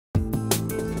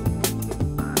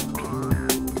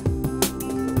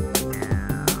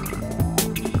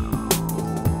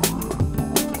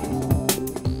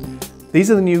These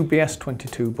are the new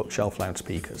BS22 bookshelf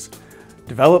loudspeakers,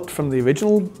 developed from the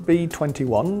original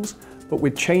B21s, but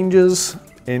with changes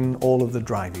in all of the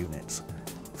drive units.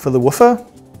 For the woofer,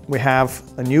 we have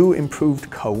a new improved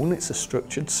cone. It's a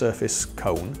structured surface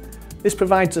cone. This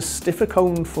provides a stiffer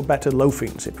cone for better low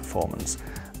frequency performance,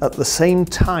 at the same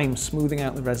time smoothing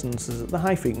out the resonances at the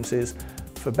high frequencies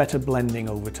for better blending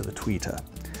over to the tweeter.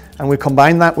 And we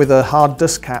combine that with a hard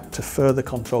dust cap to further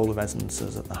control the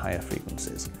resonances at the higher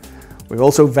frequencies. We've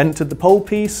also vented the pole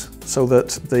piece so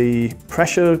that the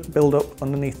pressure build-up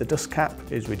underneath the dust cap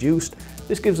is reduced.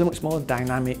 This gives a much more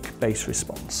dynamic bass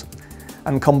response.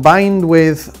 And combined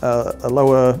with a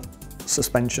lower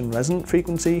suspension resonant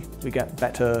frequency, we get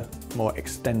better, more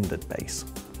extended bass.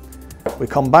 We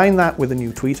combine that with a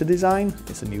new tweeter design.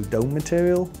 It's a new dome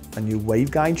material, a new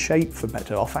waveguide shape for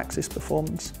better off-axis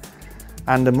performance,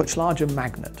 and a much larger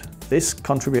magnet. This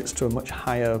contributes to a much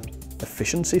higher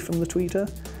efficiency from the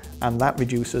tweeter, and that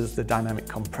reduces the dynamic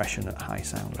compression at high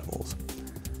sound levels.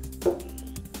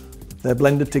 They're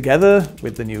blended together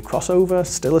with the new crossover,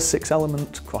 still a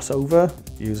 6-element crossover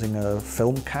using a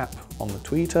film cap on the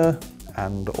tweeter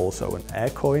and also an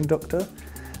air core inductor.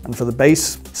 And for the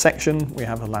bass section, we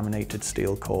have a laminated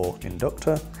steel core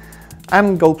inductor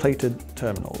and gold-plated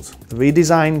terminals. The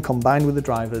redesign combined with the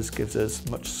drivers gives us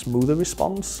much smoother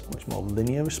response, much more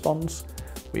linear response.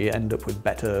 We end up with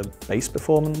better bass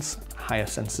performance, higher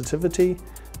sensitivity,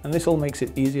 and this all makes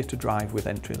it easier to drive with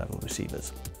entry-level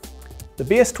receivers. The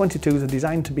BS22s are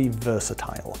designed to be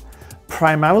versatile,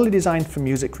 primarily designed for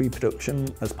music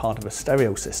reproduction as part of a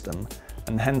stereo system,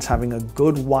 and hence having a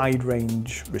good wide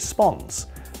range response.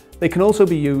 They can also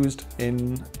be used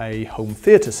in a home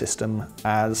theatre system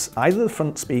as either the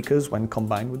front speakers when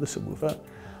combined with the subwoofer,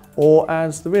 or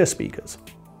as the rear speakers.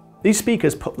 These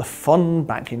speakers put the fun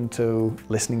back into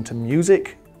listening to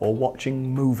music or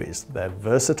watching movies. They're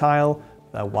versatile,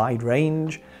 they're wide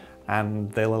range,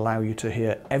 and they'll allow you to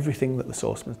hear everything that the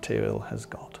source material has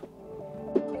got.